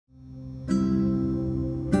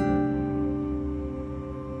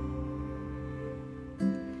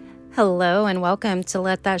Hello and welcome to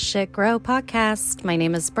Let That Shit Grow podcast. My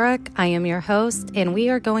name is Brooke. I am your host, and we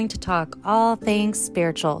are going to talk all things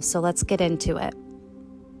spiritual. So let's get into it.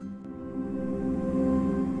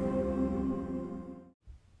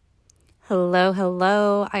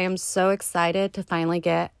 Hello. I am so excited to finally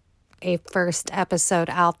get a first episode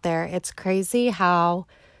out there. It's crazy how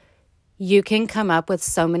you can come up with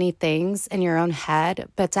so many things in your own head,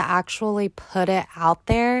 but to actually put it out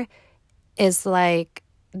there is like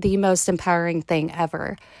the most empowering thing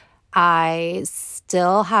ever. I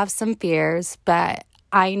still have some fears, but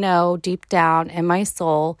I know deep down in my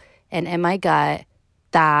soul and in my gut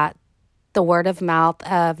that the word of mouth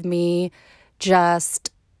of me just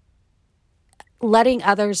letting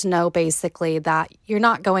others know basically that you're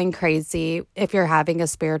not going crazy if you're having a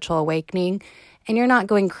spiritual awakening, and you're not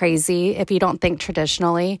going crazy if you don't think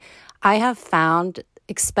traditionally. I have found,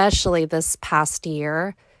 especially this past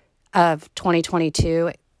year of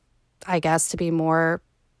 2022, I guess to be more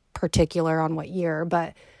particular on what year,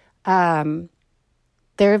 but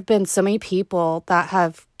there have been so many people that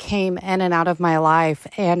have came in and out of my life,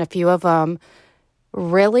 and a few of them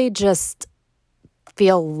really just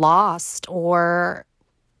feel lost, or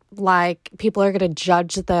like people are going to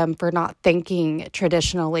judge them for not thinking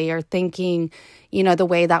traditionally or thinking, the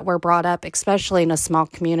way that we're brought up, especially in a small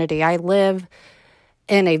community. I live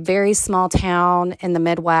in a very small town in the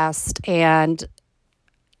Midwest, and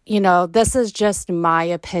this is just my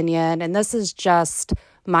opinion, and this is just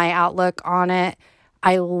my outlook on it.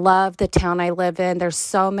 I love the town I live in. There's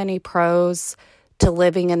so many pros to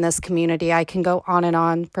living in this community. I can go on and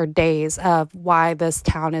on for days of why this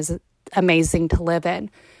town is amazing to live in.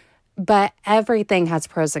 But everything has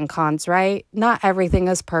pros and cons, right? Not everything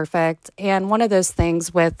is perfect. And one of those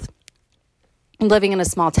things with living in a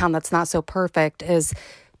small town that's not so perfect is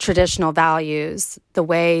traditional values, the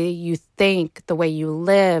way you think, the way you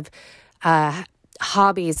live,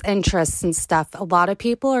 hobbies, interests, and stuff. A lot of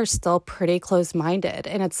people are still pretty close-minded,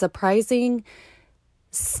 and it's surprising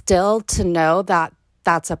still to know that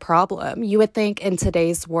that's a problem. You would think in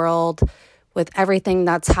today's world, with everything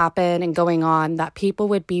that's happened and going on, that people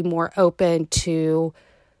would be more open to,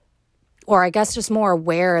 or I guess just more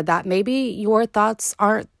aware that maybe your thoughts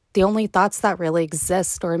aren't the only thoughts that really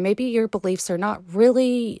exist, or maybe your beliefs are not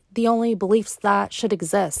really the only beliefs that should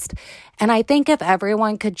exist. And I think if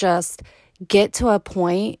everyone could just get to a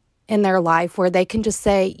point in their life where they can just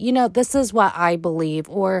say, this is what I believe,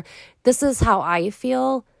 or this is how I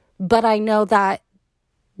feel, but I know that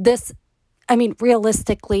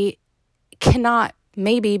realistically cannot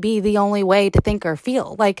maybe be the only way to think or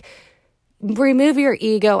feel. Like, remove your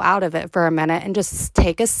ego out of it for a minute and just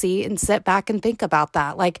take a seat and sit back and think about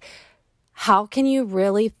that. Like, how can you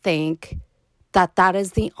really think that that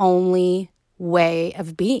is the only way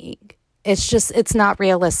of being? It's not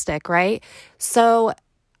realistic, right? So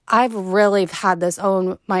I've really had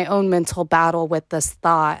my own mental battle with this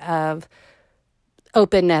thought of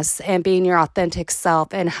openness and being your authentic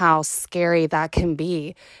self, and how scary that can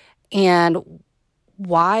be. And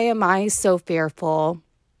why am I so fearful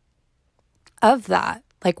of that?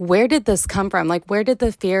 Like, where did this come from? Like, where did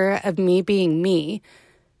the fear of me being me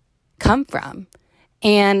come from?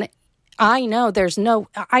 And I know there's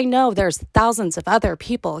thousands of other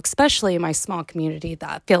people, especially in my small community,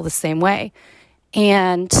 that feel the same way.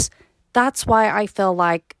 And that's why I feel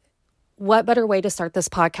like, what better way to start this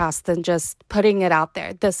podcast than just putting it out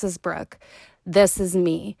there? This is Brooke. This is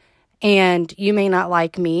me. And you may not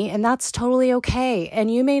like me, and that's totally okay.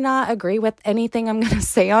 And you may not agree with anything I'm going to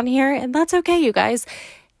say on here, and that's okay, you guys.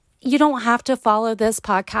 You don't have to follow this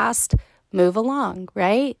podcast. Move along,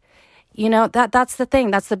 right? That's the thing.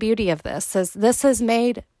 That's the beauty of this. This is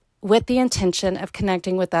made with the intention of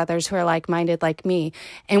connecting with others who are like-minded like me.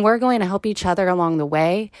 And we're going to help each other along the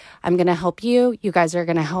way. I'm going to help you. You guys are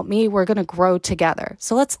going to help me. We're going to grow together.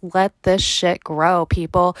 So let's let this shit grow,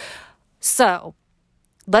 people. So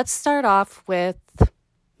let's start off with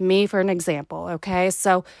me for an example, okay?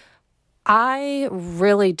 So I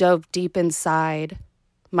really dove deep inside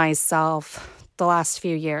myself the last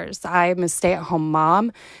few years. I'm a stay-at-home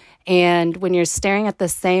mom, and when you're staring at the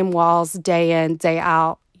same walls day in, day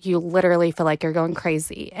out, you literally feel like you're going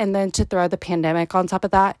crazy. And then to throw the pandemic on top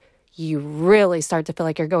of that, you really start to feel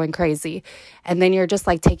like you're going crazy. And then you're just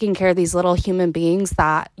like taking care of these little human beings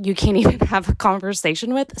that you can't even have a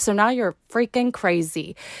conversation with. So now you're freaking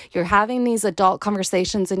crazy. You're having these adult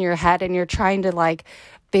conversations in your head, and you're trying to like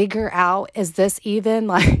figure out, is this even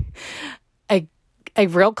like a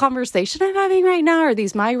real conversation I'm having right now? Are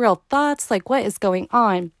these my real thoughts? Like, what is going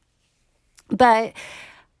on? But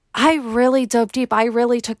I really dove deep. I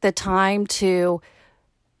really took the time to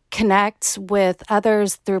connect with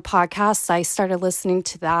others through podcasts. I started listening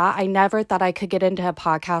to that. I never thought I could get into a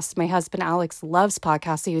podcast. My husband, Alex, loves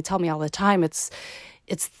podcasts. He would tell me all the time, it's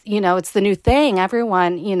the new thing.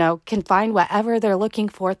 Everyone, can find whatever they're looking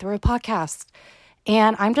for through a podcast.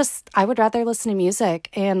 And I would rather listen to music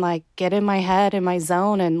and like get in my head, in my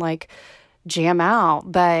zone, and like jam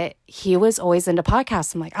out. But he was always into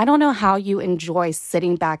podcasts. I'm like, I don't know how you enjoy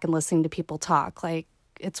sitting back and listening to people talk. Like,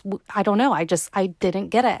 I don't know. I didn't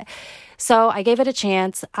get it. So I gave it a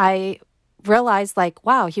chance. I realized like,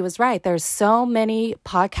 wow, he was right. There's so many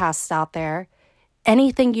podcasts out there.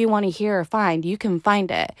 Anything you want to hear or find, you can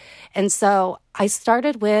find it. And so I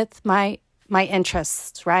started with my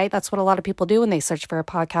interests, right? That's what a lot of people do when they search for a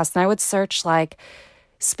podcast. And I would search like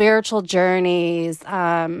spiritual journeys.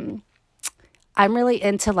 I'm really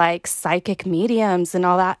into like psychic mediums and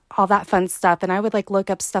all that fun stuff. And I would like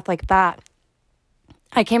look up stuff like that.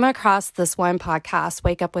 I came across this one podcast,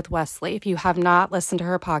 Wake Up with Wesley. If you have not listened to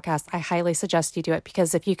her podcast, I highly suggest you do it,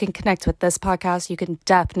 because if you can connect with this podcast, you can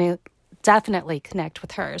definitely connect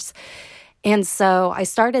with hers. And so I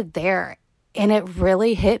started there, and it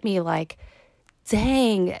really hit me like,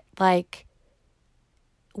 dang, like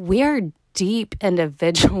we're deep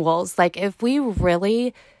individuals. Like if we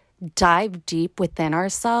really dive deep within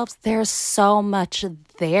ourselves, there's so much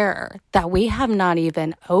there that we have not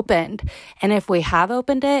even opened. And if we have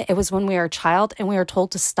opened it, it was when we were a child and we were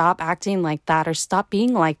told to stop acting like that or stop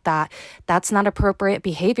being like that. That's not appropriate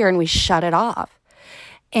behavior, and we shut it off.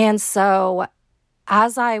 And so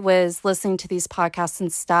as I was listening to these podcasts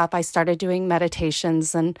and stuff, I started doing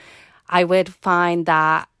meditations, and I would find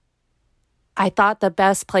that I thought the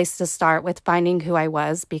best place to start with finding who I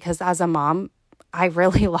was, because as a mom, I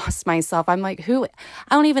really lost myself. I'm like, I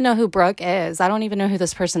don't even know who Brooke is. I don't even know who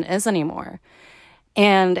this person is anymore.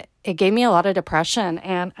 And it gave me a lot of depression,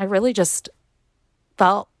 and I really just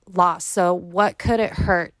felt lost. So what could it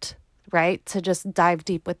hurt, right? To just dive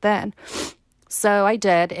deep within. So I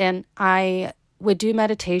did, and I would do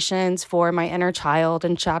meditations for my inner child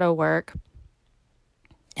and shadow work.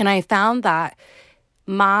 And I found that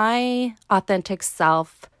my authentic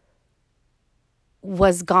self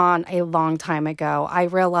was gone a long time ago. I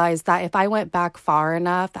realized that if I went back far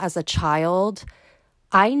enough as a child,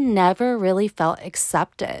 I never really felt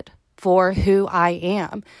accepted for who I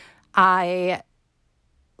am. I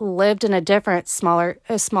lived in a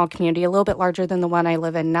small community, a little bit larger than the one I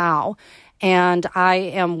live in now. And I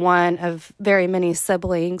am one of very many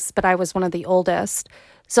siblings, but I was one of the oldest.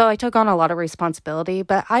 So I took on a lot of responsibility,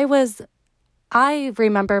 but I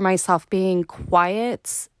remember myself being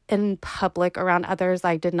quiet in public around others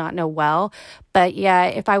I did not know well. But yeah,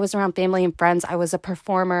 if I was around family and friends, I was a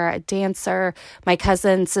performer, a dancer. My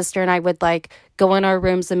cousin, sister, and I would like go in our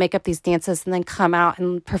rooms and make up these dances and then come out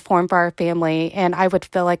and perform for our family. And I would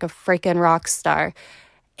feel like a freaking rock star.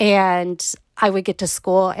 And I would get to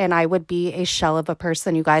school and I would be a shell of a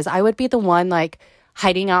person, you guys. I would be the one like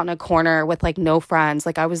hiding out in a corner with like no friends.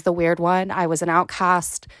 Like I was the weird one. I was an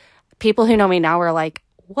outcast. People who know me now were like,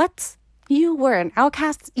 what? You were an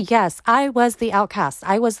outcast? Yes, I was the outcast.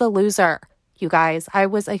 I was the loser, you guys. I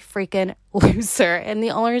was a freaking loser. And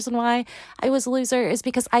the only reason why I was a loser is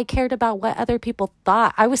because I cared about what other people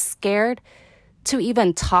thought. I was scared to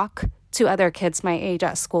even talk to other kids my age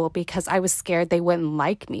at school because I was scared they wouldn't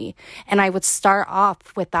like me. And I would start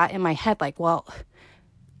off with that in my head, like, well,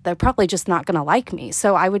 they're probably just not going to like me.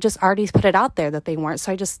 So I would just already put it out there that they weren't.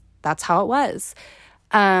 So that's how it was.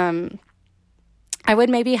 I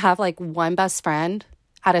would maybe have like one best friend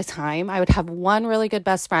at a time. I would have one really good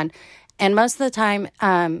best friend. And most of the time,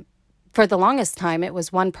 for the longest time, it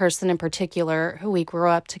was one person in particular who we grew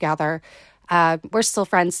up together. We're still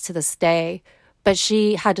friends to this day, but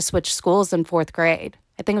she had to switch schools in 4th grade.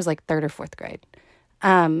 I think it was like 3rd or 4th grade.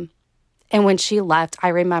 And when she left, I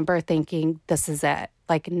remember thinking, this is it.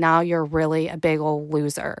 Like, now you're really a big old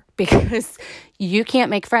loser because you can't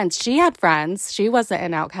make friends. She had friends. She wasn't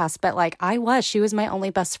an outcast, but like I was. She was my only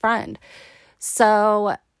best friend.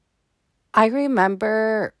 So I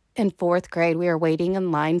remember in 4th grade, we were waiting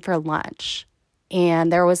in line for lunch.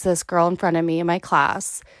 And there was this girl in front of me in my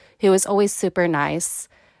class who was always super nice.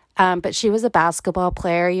 But she was a basketball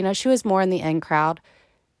player. You know, she was more in the in crowd.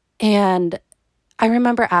 And I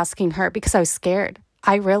remember asking her because I was scared.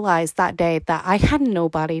 I realized that day that I had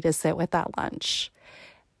nobody to sit with at lunch.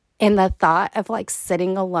 And the thought of like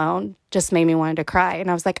sitting alone just made me want to cry. And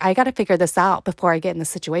I was like, I got to figure this out before I get in the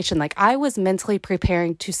situation. Like I was mentally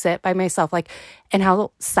preparing to sit by myself, like, and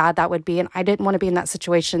how sad that would be. And I didn't want to be in that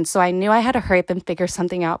situation. So I knew I had to hurry up and figure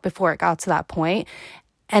something out before it got to that point.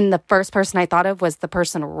 And the first person I thought of was the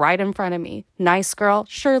person right in front of me. Nice girl.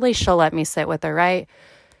 Surely she'll let me sit with her, right?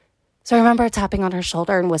 So I remember tapping on her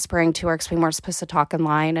shoulder and whispering to her because we weren't supposed to talk in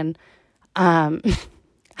line. And I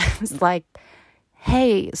was like,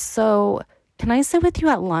 hey, so can I sit with you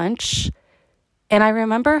at lunch? And I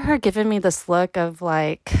remember her giving me this look of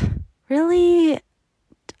like, really?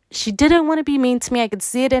 She didn't want to be mean to me. I could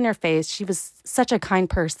see it in her face. She was such a kind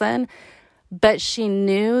person, but she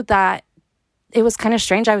knew that it was kind of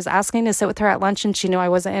strange. I was asking to sit with her at lunch and she knew I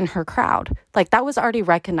wasn't in her crowd. Like that was already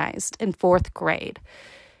recognized in 4th grade.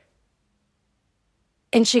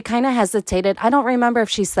 And she kind of hesitated. I don't remember if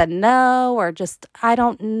she said no or just, I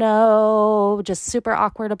don't know, just super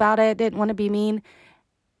awkward about it. Didn't want to be mean.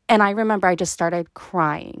 And I remember I just started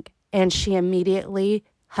crying. And she immediately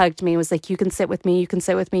hugged me, was like, you can sit with me, you can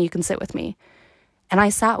sit with me, you can sit with me. And I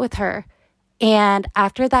sat with her. And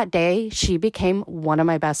after that day, she became one of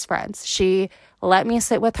my best friends. She let me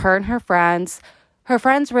sit with her and her friends. Her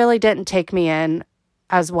friends really didn't take me in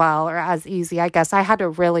as well or as easy. I guess I had to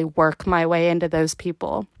really work my way into those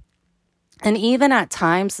people. And even at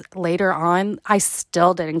times later on, I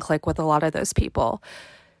still didn't click with a lot of those people.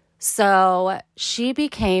 So she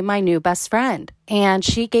became my new best friend and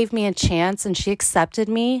she gave me a chance and she accepted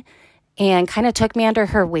me and kind of took me under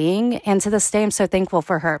her wing. And to this day, I'm so thankful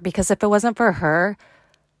for her because if it wasn't for her,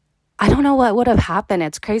 I don't know what would have happened.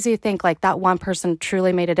 It's crazy to think like that one person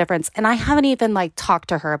truly made a difference. And I haven't even like talked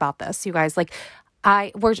to her about this, you guys. Like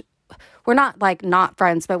we're not like not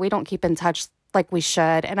friends, but we don't keep in touch like we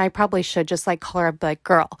should. And I probably should just like call her up like,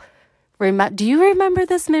 girl, do you remember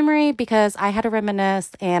this memory? Because I had to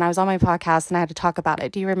reminisce and I was on my podcast and I had to talk about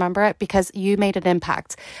it. Do you remember it? Because you made an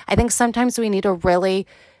impact. I think sometimes we need to really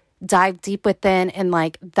dive deep within and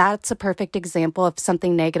like, that's a perfect example of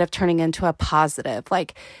something negative turning into a positive.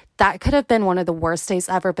 Like that could have been one of the worst days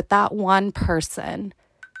ever, but that one person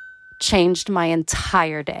changed my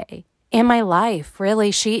entire day and my life. Really,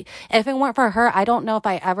 if it weren't for her, I don't know if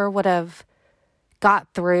I ever would have got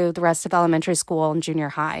through the rest of elementary school and junior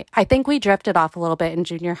high. I think we drifted off a little bit in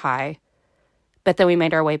junior high, but then we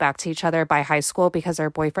made our way back to each other by high school because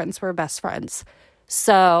our boyfriends were best friends.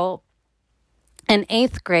 So in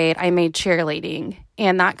 8th grade, I made cheerleading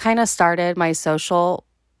and that kind of started my social,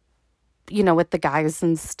 with the guys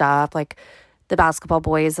and stuff, like the basketball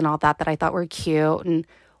boys and all that I thought were cute and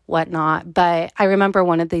whatnot. But I remember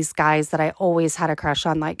one of these guys that I always had a crush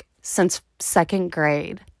on, like since 2nd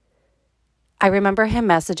grade. I remember him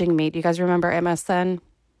messaging me. Do you guys remember MSN?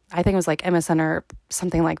 I think it was like MSN or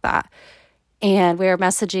something like that. And we were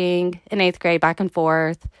messaging in 8th grade back and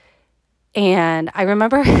forth. And I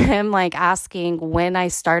remember him like asking when I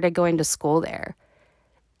started going to school there.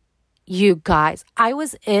 You guys, I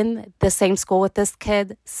was in the same school with this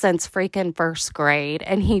kid since freaking 1st grade.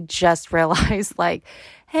 And he just realized like,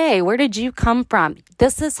 hey, where did you come from?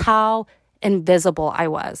 This is how invisible I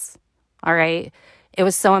was. All right. It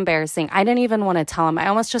was so embarrassing. I didn't even want to tell him. I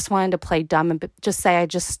almost just wanted to play dumb and just say I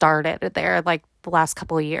just started there like the last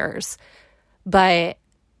couple of years. But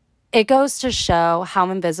it goes to show how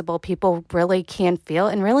invisible people really can feel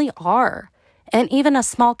and really are. And even a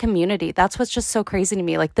small community. That's what's just so crazy to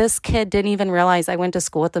me. Like this kid didn't even realize I went to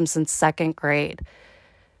school with him since 2nd grade.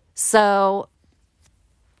 So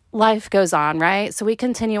life goes on, right? So we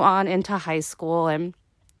continue on into high school and,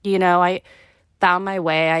 I found my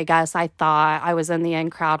way, I guess. I thought I was in the in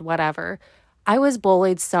crowd, whatever. I was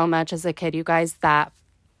bullied so much as a kid, you guys, that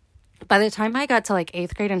by the time I got to like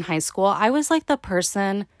 8th grade in high school, I was like the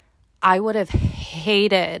person I would have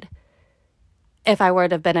hated if I were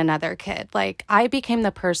to have been another kid. Like I became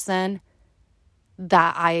the person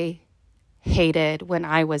that I hated when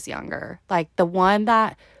I was younger. Like the one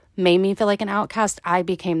that made me feel like an outcast, I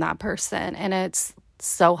became that person. And it's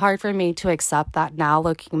so hard for me to accept that now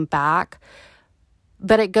looking back.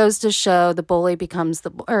 But it goes to show the bully becomes the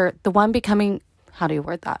one becoming, how do you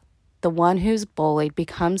word that? The one who's bullied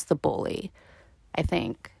becomes the bully, I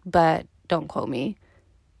think, but don't quote me.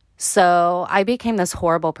 So I became this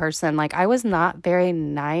horrible person. Like I was not very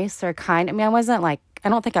nice or kind. I mean, I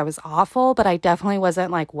don't think I was awful, but I definitely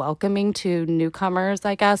wasn't like welcoming to newcomers,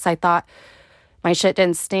 I guess. I thought my shit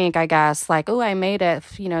didn't stink, I guess. Like, oh, I made it,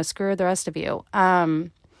 screw the rest of you.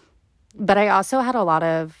 But I also had a lot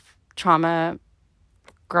of trauma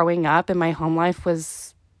growing up, and my home life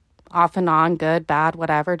was off and on, good, bad,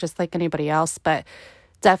 whatever, just like anybody else, but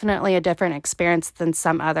definitely a different experience than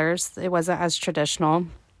some others. It wasn't as traditional.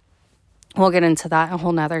 We'll get into that a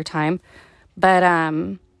whole nother time. But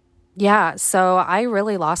yeah, so I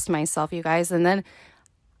really lost myself, you guys. And then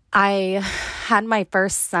I had my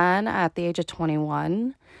first son at the age of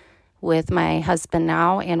 21 with my husband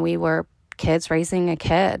now, and we were kids raising a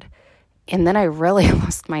kid. And then I really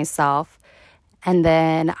lost myself. And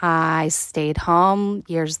then I stayed home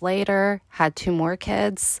years later, had 2 more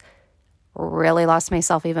kids, really lost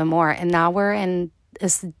myself even more. And now we're in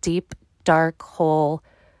this deep, dark hole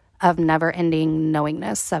of never-ending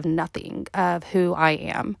knowingness of nothing, of who I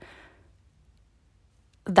am.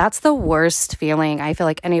 That's the worst feeling I feel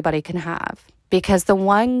like anybody can have, because the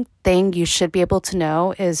one thing you should be able to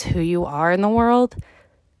know is who you are in the world.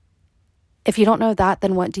 If you don't know that,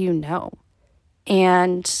 then what do you know?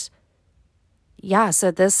 And yeah, so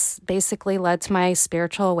this basically led to my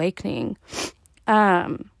spiritual awakening.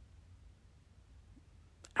 As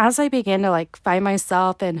I began to find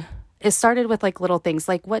myself, and it started with little things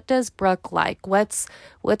like, what does Brooke like? What's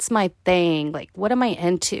my thing? What am I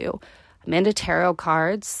into? I'm into tarot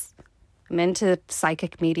cards. I'm into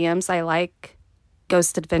psychic mediums. I like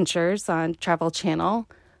Ghost Adventures on Travel Channel.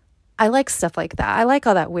 I like stuff like that. I like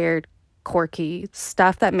all that weird, quirky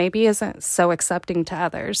stuff that maybe isn't so accepting to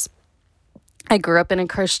others. I grew up in a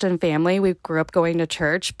Christian family. We grew up going to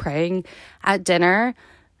church, praying at dinner.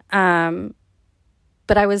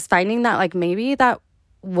 But I was finding that maybe that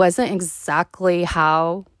wasn't exactly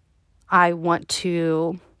how I want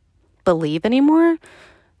to believe anymore.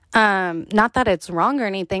 Not that it's wrong or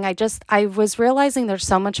anything. I was realizing there's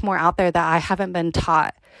so much more out there that I haven't been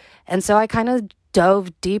taught. And so I kind of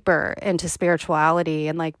dove deeper into spirituality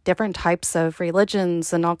and different types of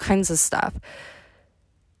religions and all kinds of stuff.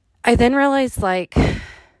 I then realized I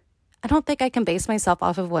don't think I can base myself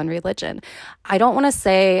off of one religion. I don't want to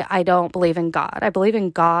say I don't believe in God. I believe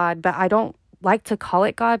in God, but I don't like to call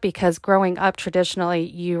it God, because growing up traditionally,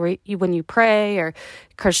 you when you pray or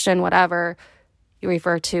Christian, whatever, you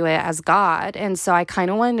refer to it as God. And so I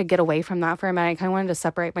kind of wanted to get away from that for a minute. I kind of wanted to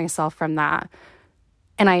separate myself from that.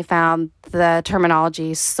 And I found the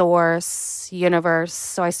terminology source, universe.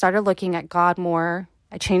 So I started looking at God more.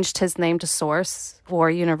 I changed his name to Source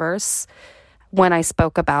or Universe when I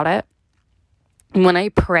spoke about it. And when I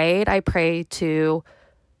prayed to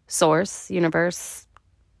Source, Universe,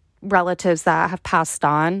 relatives that have passed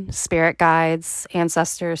on, spirit guides,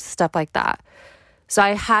 ancestors, stuff like that. So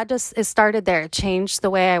it started there. It changed the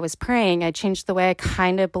way I was praying. I changed the way I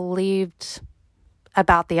kind of believed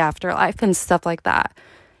about the afterlife and stuff like that.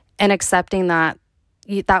 And accepting that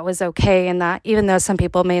was okay, and that even though some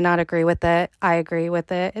people may not agree with it, I agree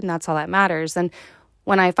with it, and that's all that matters. And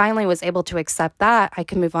when I finally was able to accept that, I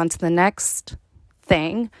could move on to the next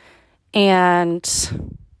thing. And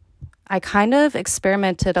I kind of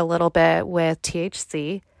experimented a little bit with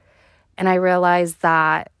THC, and I realized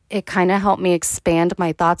that it kind of helped me expand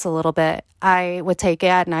my thoughts a little bit. I would take it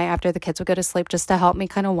at night after the kids would go to sleep just to help me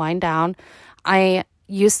kind of wind down. I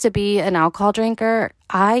used to be an alcohol drinker.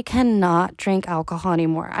 I cannot drink alcohol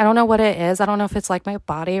anymore. I don't know what it is. I don't know if it's my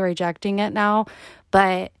body rejecting it now,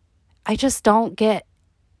 but I just don't get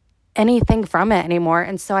anything from it anymore.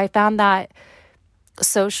 And so I found that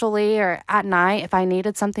socially or at night, if I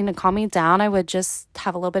needed something to calm me down, I would just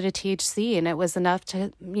have a little bit of THC, and it was enough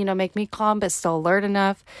to, make me calm, but still alert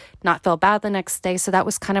enough, not feel bad the next day. So that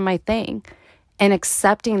was kind of my thing. And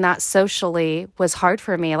accepting that socially was hard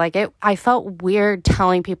for me. I felt weird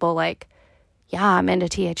telling people yeah, I'm into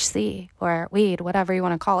THC or weed, whatever you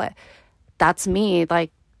want to call it. That's me,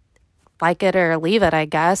 like it or leave it, I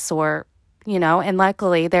guess, or, and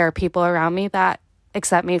luckily there are people around me that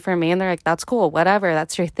accept me for me, and they're like, that's cool, whatever,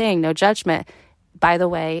 that's your thing, no judgment. By the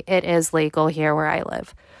way, it is legal here where I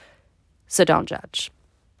live, so don't judge.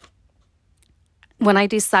 When I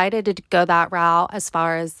decided to go that route, as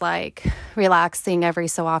far as relaxing every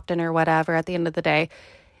so often or whatever, at the end of the day,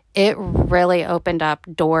 it really opened up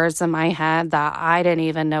doors in my head that I didn't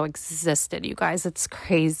even know existed, you guys. It's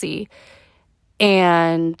crazy.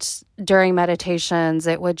 And during meditations,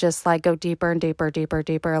 it would just go deeper and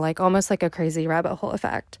deeper, almost like a crazy rabbit hole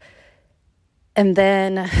effect. And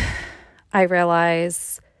then I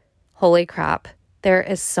realized, holy crap, there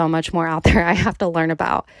is so much more out there I have to learn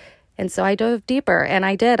about. And so I dove deeper, and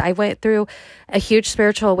I did. I went through a huge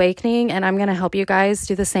spiritual awakening, and I'm going to help you guys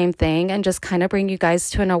do the same thing and just kind of bring you guys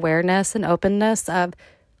to an awareness and openness of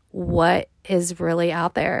what is really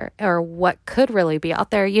out there, or what could really be out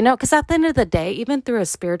there, because at the end of the day, even through a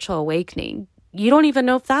spiritual awakening, you don't even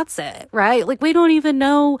know if that's it, right? We don't even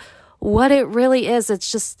know what it really is.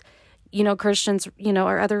 It's just, Christians,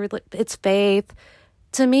 or other, it's faith.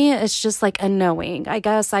 To me, it's just a knowing. I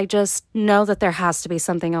guess I just know that there has to be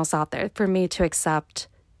something else out there for me to accept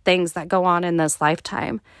things that go on in this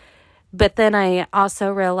lifetime. But then I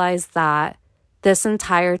also realized that this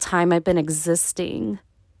entire time I've been existing,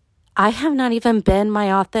 I have not even been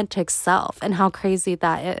my authentic self, and how crazy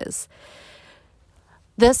that is.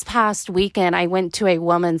 This past weekend, I went to a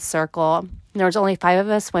women's circle. There was only 5 of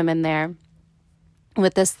us women there.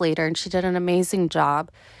 with this leader, and she did an amazing job.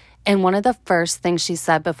 And one of the first things she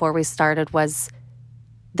said before we started was,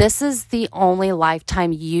 "This is the only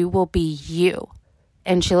lifetime you will be you."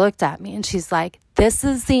 And she looked at me and she's like, "This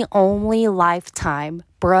is the only lifetime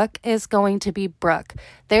Brooke is going to be Brooke.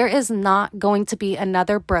 There is not going to be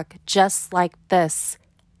another Brooke just like this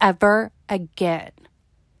ever again."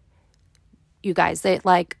 You guys, it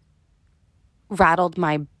like rattled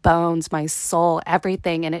my bones, my soul,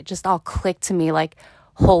 everything. And it just all clicked to me like,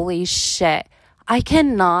 holy shit. I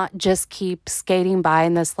cannot just keep skating by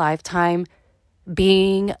in this lifetime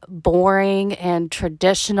being boring and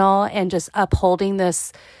traditional and just upholding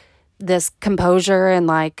this composure and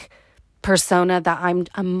like persona that I'm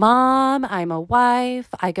a mom, I'm a wife,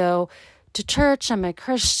 I go to church, I'm a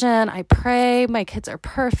Christian, I pray, my kids are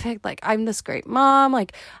perfect, like I'm this great mom,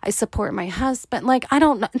 like I support my husband, like I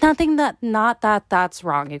don't know, not that that's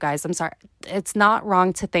wrong, you guys. I'm sorry. It's not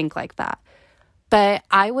wrong to think like that. But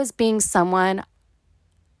I was being someone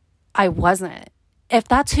I wasn't. If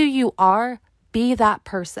that's who you are, be that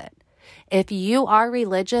person. If you are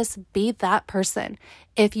religious, be that person.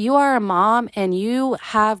 If you are a mom and you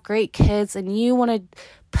have great kids and you want to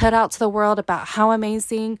put out to the world about how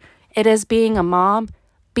amazing it is being a mom,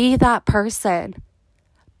 be that person.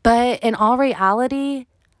 But in all reality,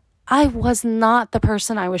 I was not the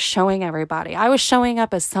person I was showing everybody. I was showing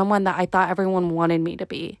up as someone that I thought everyone wanted me to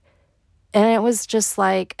be. And it was just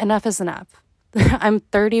like, enough is enough. I'm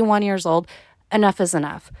 31 years old. Enough is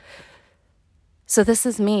enough. So this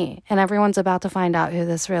is me, and everyone's about to find out who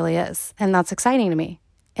this really is. And that's exciting to me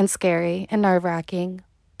and scary and nerve-wracking,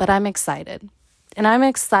 but I'm excited. And I'm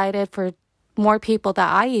excited for more people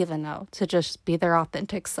that I even know to just be their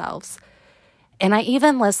authentic selves. And I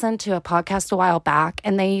even listened to a podcast a while back,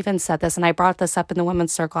 and they even said this, and I brought this up in the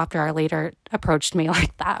women's circle after our leader approached me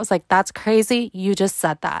like that. I was like, that's crazy. You just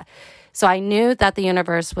said that. So I knew that the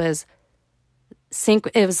universe was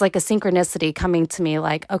it was like a synchronicity coming to me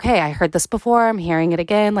like, okay, I heard this before, I'm hearing it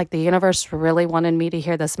again. Like the universe really wanted me to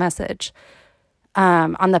hear this message.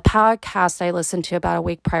 On the podcast I listened to about a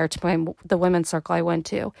week prior to the women's circle I went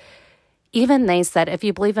to, even they said, if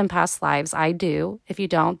you believe in past lives, I do. If you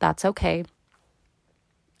don't, that's okay.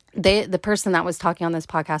 The person that was talking on this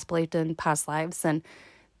podcast believed in past lives, and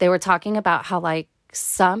they were talking about how like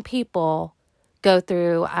some people go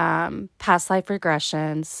through past life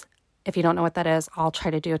regressions. If you don't know what that is, I'll try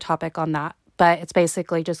to do a topic on that. But it's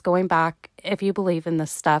basically just going back, if you believe in this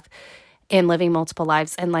stuff, and living multiple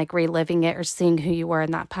lives and like reliving it or seeing who you were in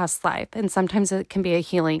that past life. And sometimes it can be a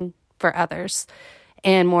healing for others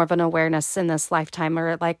and more of an awareness in this lifetime,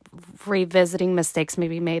 or like revisiting mistakes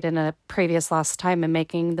maybe made in a previous lost time and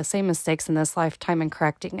making the same mistakes in this lifetime and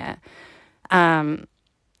correcting it.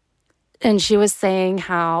 And she was saying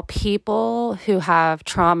how people who have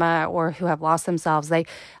trauma or who have lost themselves, they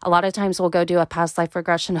a lot of times will go do a past life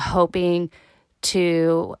regression hoping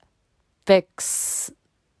to fix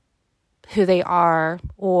who they are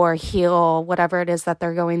or heal whatever it is that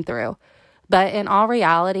they're going through. But in all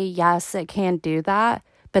reality, yes, it can do that.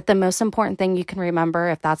 But the most important thing you can remember,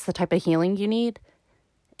 if that's the type of healing you need,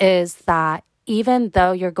 is that even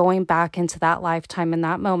though you're going back into that lifetime in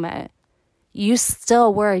that moment, you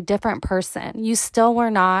still were a different person. You still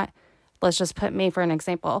were not, let's just put me for an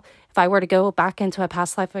example. If I were to go back into a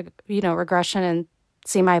past life, regression and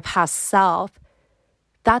see my past self,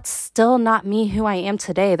 that's still not me who I am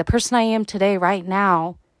today. The person I am today right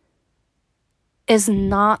now is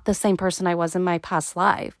not the same person I was in my past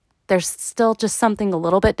life. There's still just something a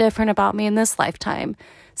little bit different about me in this lifetime.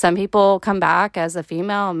 Some people come back as a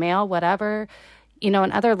female, a male, whatever,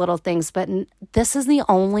 and other little things. But this is the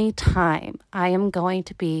only time I am going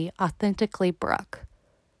to be authentically Brooke.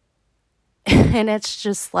 And it's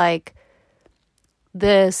just like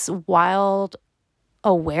this wild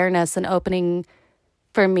awareness and opening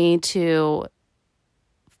for me to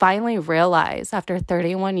finally realize after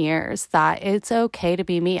 31 years that it's okay to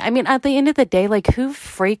be me. I mean, at the end of the day, like who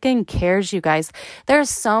freaking cares, you guys? There's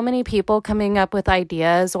so many people coming up with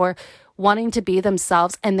ideas or wanting to be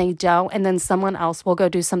themselves and they don't. And then someone else will go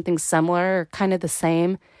do something similar or kind of the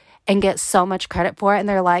same and get so much credit for it. And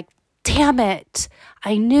they're like, damn it,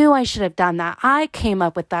 I knew I should have done that. I came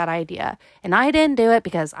up with that idea and I didn't do it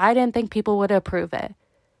because I didn't think people would approve it.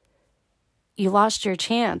 You lost your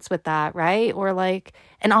chance with that, right? Or like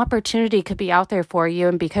an opportunity could be out there for you.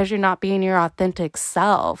 And because you're not being your authentic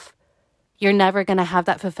self, you're never going to have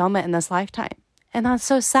that fulfillment in this lifetime. And that's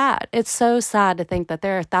so sad. It's so sad to think that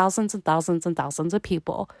there are thousands and thousands and thousands of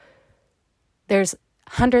people. There's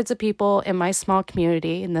hundreds of people in my small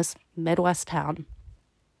community in this Midwest town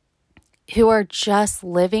who are just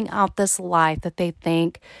living out this life that they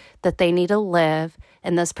think that they need to live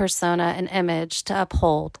in this persona and image to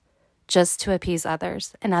uphold just to appease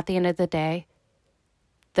others. And at the end of the day,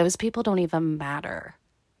 those people don't even matter.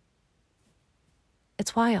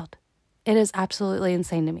 It's wild. It is absolutely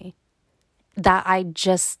insane to me that I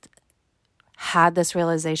just had this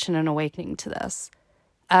realization and awakening to this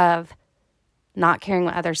of not caring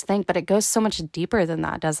what others think, but it goes so much deeper than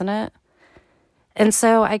that, doesn't it? And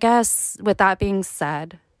so I guess with that being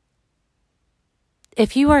said,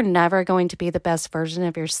 if you are never going to be the best version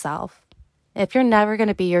of yourself, if you're never going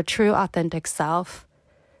to be your true authentic self,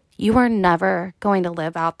 you are never going to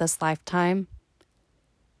live out this lifetime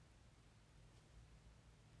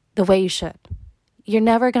the way you should. You're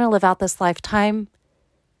never going to live out this lifetime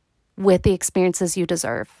with the experiences you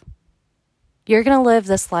deserve. You're going to live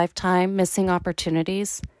this lifetime missing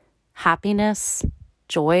opportunities, happiness,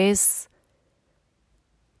 joys,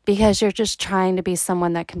 because you're just trying to be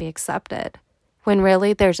someone that can be accepted. When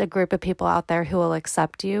really there's a group of people out there who will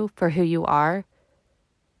accept you for who you are.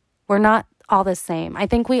 We're not all the same. I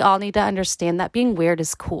think we all need to understand that being weird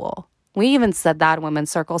is cool. We even said that in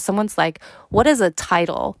Women's Circle. Someone's like, what is a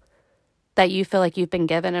title that you feel like you've been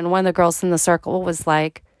given? And one of the girls in the circle was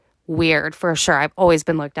like, weird, for sure. I've always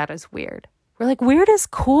been looked at as weird. We're like, weird is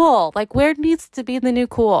cool. Like, weird needs to be the new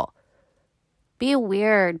cool. Be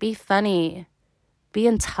weird. Be funny. Be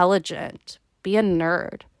intelligent. Be a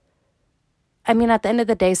nerd. I mean, at the end of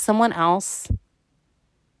the day, someone else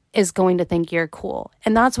is going to think you're cool.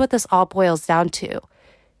 And that's what this all boils down to.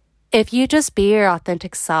 If you just be your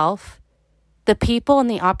authentic self, the people and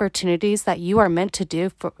the opportunities that you are meant to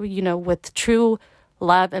do for, with true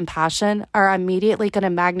love and passion are immediately going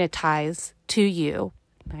to magnetize to you.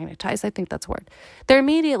 Magnetize, I think that's a word. They're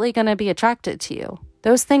immediately going to be attracted to you.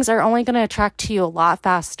 Those things are only going to attract to you a lot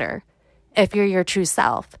faster if you're your true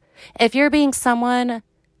self. If you're being someone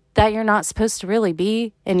that you're not supposed to really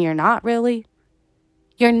be, and you're not really,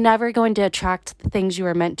 you're never going to attract the things you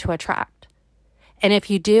are meant to attract. And if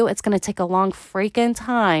you do, it's going to take a long freaking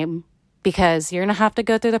time, because you're going to have to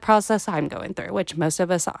go through the process I'm going through, which most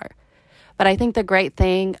of us are. But I think the great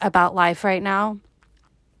thing about life right now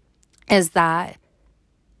is that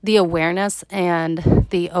the awareness and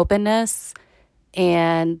the openness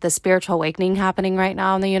and the spiritual awakening happening right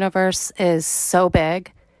now in the universe is so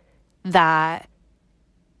big that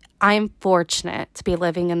I'm fortunate to be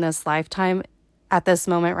living in this lifetime at this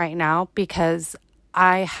moment right now, because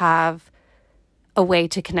I have a way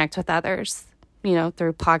to connect with others,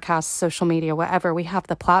 through podcasts, social media, whatever. We have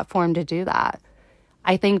the platform to do that.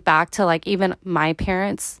 I think back to like even my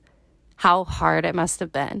parents, how hard it must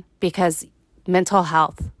have been, because mental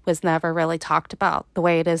health was never really talked about the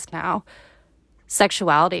way it is now.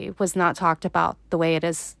 Sexuality was not talked about the way it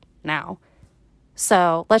is now.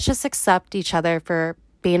 So let's just accept each other for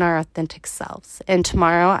being our authentic selves. And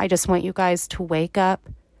tomorrow, I just want you guys to wake up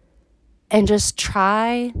and just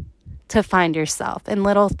try to find yourself in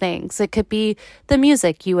little things. It could be the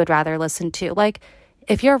music you would rather listen to. Like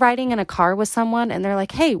if you're riding in a car with someone and they're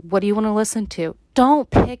like, hey, what do you want to listen to? Don't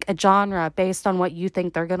pick a genre based on what you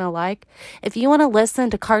think they're going to like. If you want to listen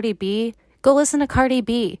to Cardi B, go listen to Cardi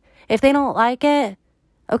B. If they don't like it,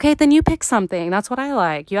 okay, then you pick something. That's what I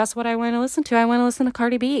like. You asked what I want to listen to. I want to listen to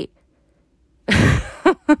Cardi B.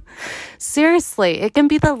 Seriously, it can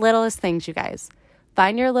be the littlest things, you guys.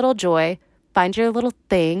 Find your little joy, find your little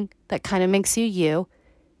thing that kind of makes you you,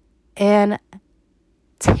 and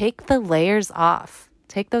take the layers off.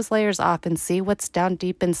 Take those layers off and see what's down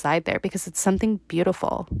deep inside there, because it's something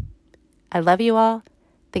beautiful. I love you all.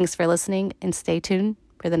 Thanks for listening, and stay tuned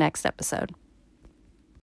for the next episode.